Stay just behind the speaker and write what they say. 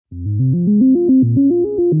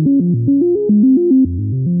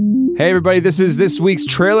Hey everybody, this is this week's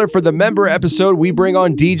trailer for the member episode. We bring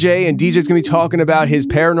on DJ, and DJ's going to be talking about his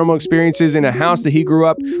paranormal experiences in a house that he grew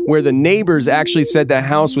up where the neighbors actually said that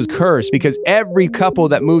house was cursed because every couple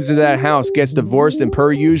that moves into that house gets divorced, and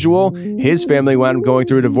per usual, his family wound up going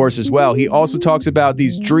through a divorce as well. He also talks about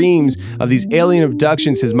these dreams of these alien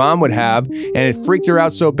abductions his mom would have, and it freaked her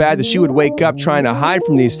out so bad that she would wake up trying to hide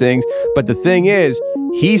from these things. But the thing is,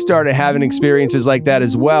 he started having experiences like that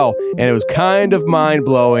as well, and it was kind of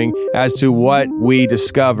mind-blowing as to what we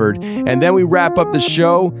discovered. And then we wrap up the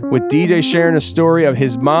show with DJ sharing a story of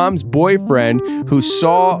his mom's boyfriend who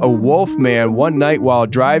saw a wolf man one night while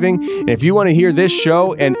driving. And if you want to hear this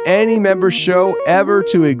show and any member show ever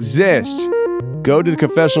to exist, go to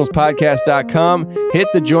theconfessionalspodcast.com, hit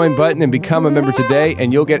the join button, and become a member today,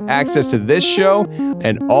 and you'll get access to this show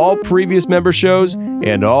and all previous member shows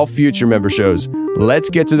and all future member shows. Let's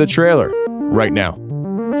get to the trailer right now.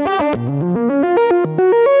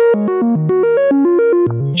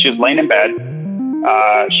 She was laying in bed.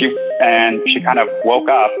 She kind of woke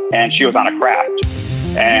up, and she was on a craft.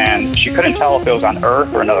 And she couldn't tell if it was on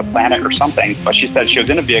Earth or another planet or something, but she said she was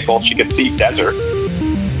in a vehicle. She could see desert.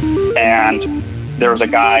 And there was a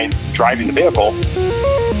guy driving the vehicle,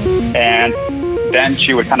 and then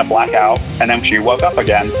she would kind of black out, and then when she woke up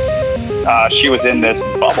again, she was in this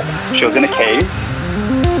bubble. She was in a cave.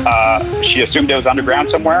 She assumed it was underground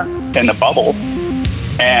somewhere in the bubble,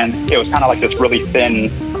 and it was kind of like this really thin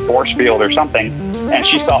force field or something, and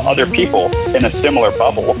she saw other people in a similar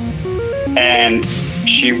bubble, and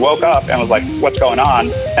she woke up and was like, what's going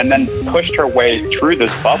on? And then pushed her way through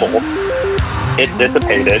this bubble. It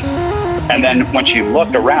dissipated. And then when she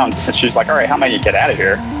looked around, and she's like, all right, how am I going to get out of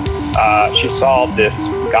here? She saw this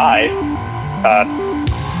guy,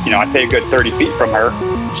 I'd say a good 30 feet from her,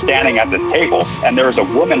 standing at this table. And there was a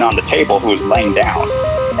woman on the table who was laying down.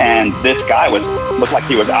 And this guy looked like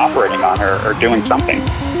he was operating on her or doing something.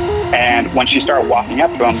 And when she started walking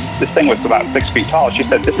up to him, this thing was about 6 feet tall. She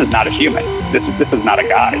said, this is not a human. This is not a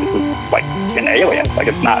guy. This is like an alien. Like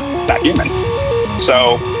it's not human.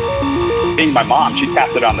 So being my mom, she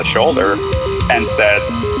tapped it on the shoulder and said,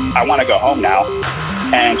 I want to go home now.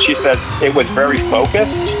 And she said it was very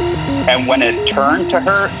focused. And when it turned to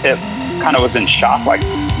her, it kind of was in shock, like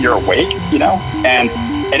you're awake, and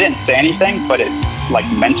it didn't say anything, but it like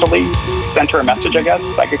mentally sent her a message, I guess,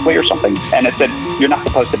 psychically or something. And it said, you're not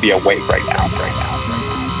supposed to be awake right now.